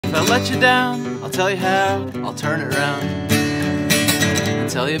If I let you down, I'll tell you how, I'll turn it round and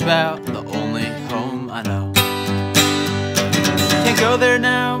tell you about the only home I know. Can't go there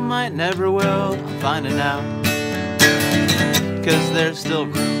now, might never will, I'm finding out, 'cause there's still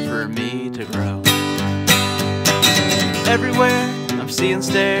room for me to grow. Everywhere I'm seeing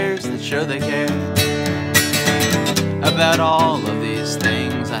stares that show they care about all of these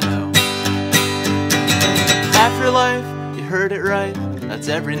things I know. Afterlife, you heard it right, that's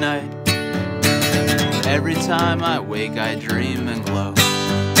every night. Every time I wake I dream and glow.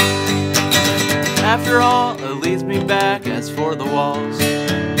 After all, it leads me back. As for the walls,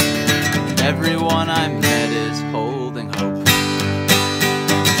 everyone I met is holding hope.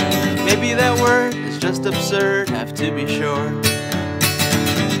 Maybe that word is just absurd, have to be sure.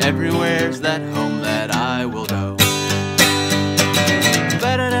 Everywhere's that home that I will go.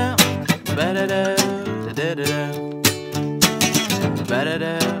 Ba-da-da, ba-da-da, da-da-da-da.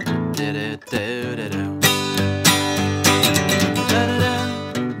 Ba-da-da, da-da-da-da-da. Ba-da-da,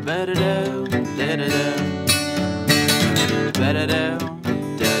 ba-da-da, da-da-da. Ba-da-da.